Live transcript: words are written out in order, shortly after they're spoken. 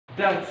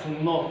That's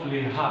an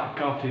awfully hot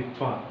coffee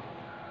pot.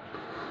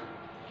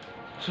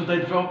 Should I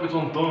drop it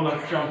on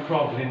Donald Trump?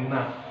 Probably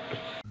not.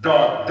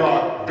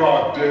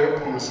 Goddamn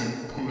pussy.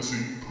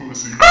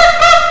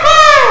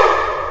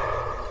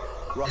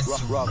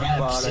 Rock,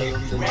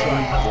 bottom, the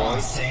boy.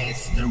 Say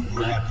it's the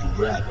rap.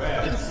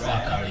 What the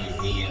fuck are you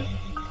here?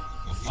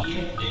 You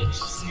fucking bitch,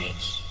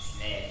 snitch.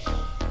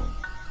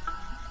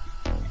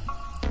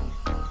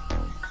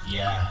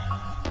 Yeah.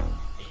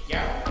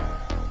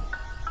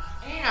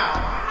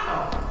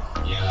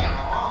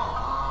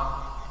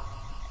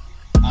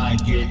 I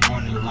get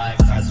on in life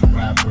as a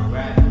rapper.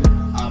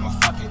 I'm a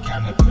fucking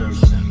kind of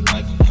person,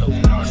 like a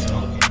coke or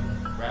smoking.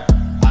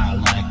 I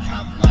like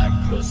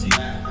pussy.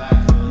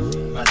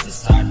 But to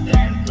start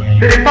that brain.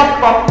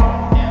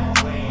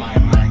 My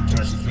mind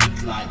turns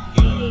straight like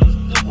girls.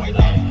 The way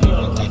that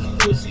girl like a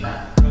pussy.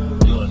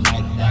 Do it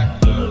like that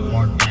girl,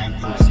 more than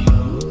pussy.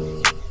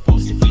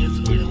 Pussy feels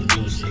real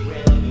juicy.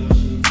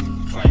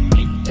 Try and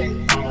make that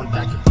pound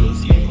like a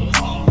pussy.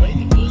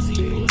 Ready pussy.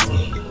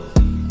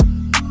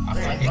 I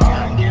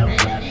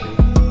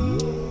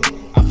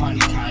find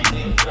it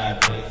kinda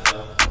rapper.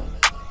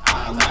 I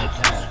like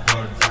his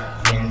words,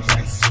 cringe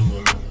and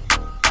sewer.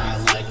 I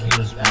like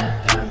his more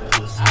than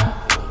pussy.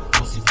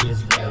 Pussy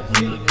feels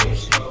real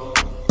gushy.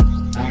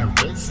 I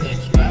real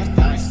snitch, but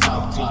I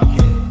stop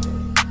talking.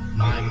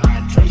 My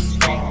mind turns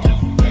straight to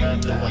where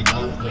do I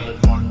love with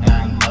more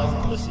than love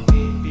pussy.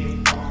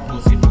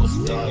 Pussy,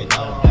 I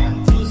love than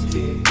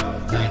pussy.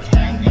 Like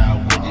hang out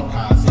with the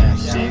cars and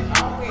shit.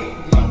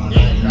 Don't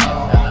get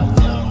love that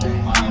low.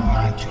 My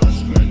mind turns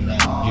straight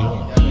like you.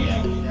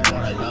 Yeah, but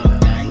I love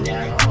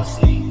that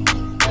pussy.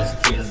 Pussy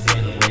feels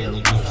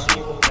really gushy.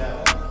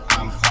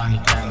 I'm funny,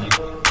 can you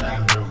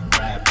never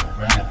rap.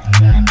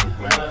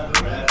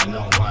 You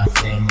know what I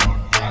say more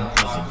than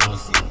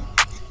pussy.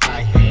 I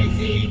hate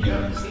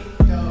haters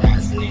and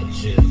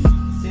snitches.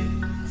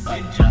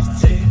 But just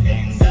take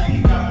things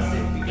and go.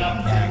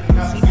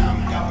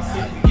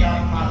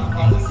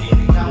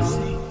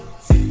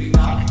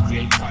 Fucking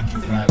great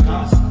fucking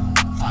rappers.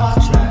 Fuck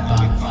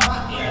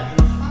yeah.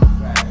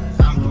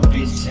 I'm the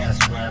bitch ass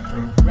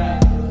rapper.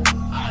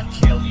 I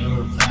kill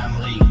your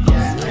family.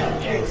 Cause kill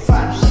gangsta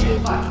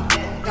shit.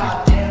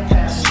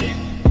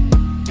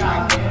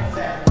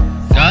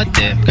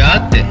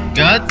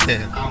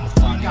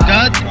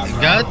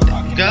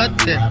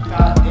 Goddamn.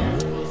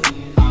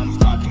 I'm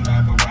fucking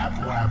rapper.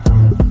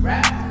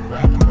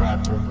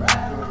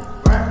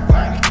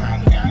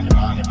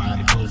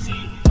 Funny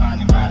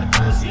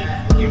pussy.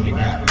 Give me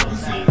that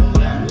pussy.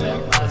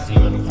 Pussy,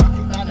 you're the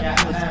fucking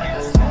pussy.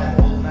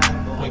 Asshole.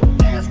 Quick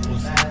ass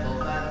pussy.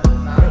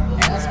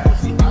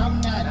 I'm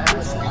not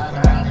pussy. I'm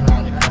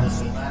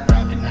pussy.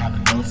 Rapping out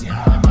the pussy.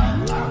 I'm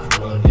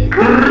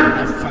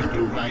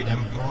fucking right,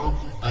 bro.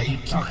 Are you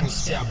talking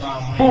shit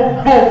about me?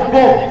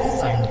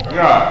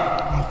 Yeah.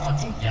 I'm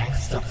fucking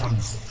gangsta from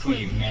the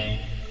street, man.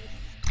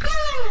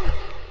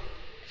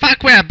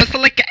 Fuck rap, bust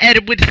like an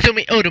edit with a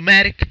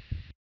semi-automatic.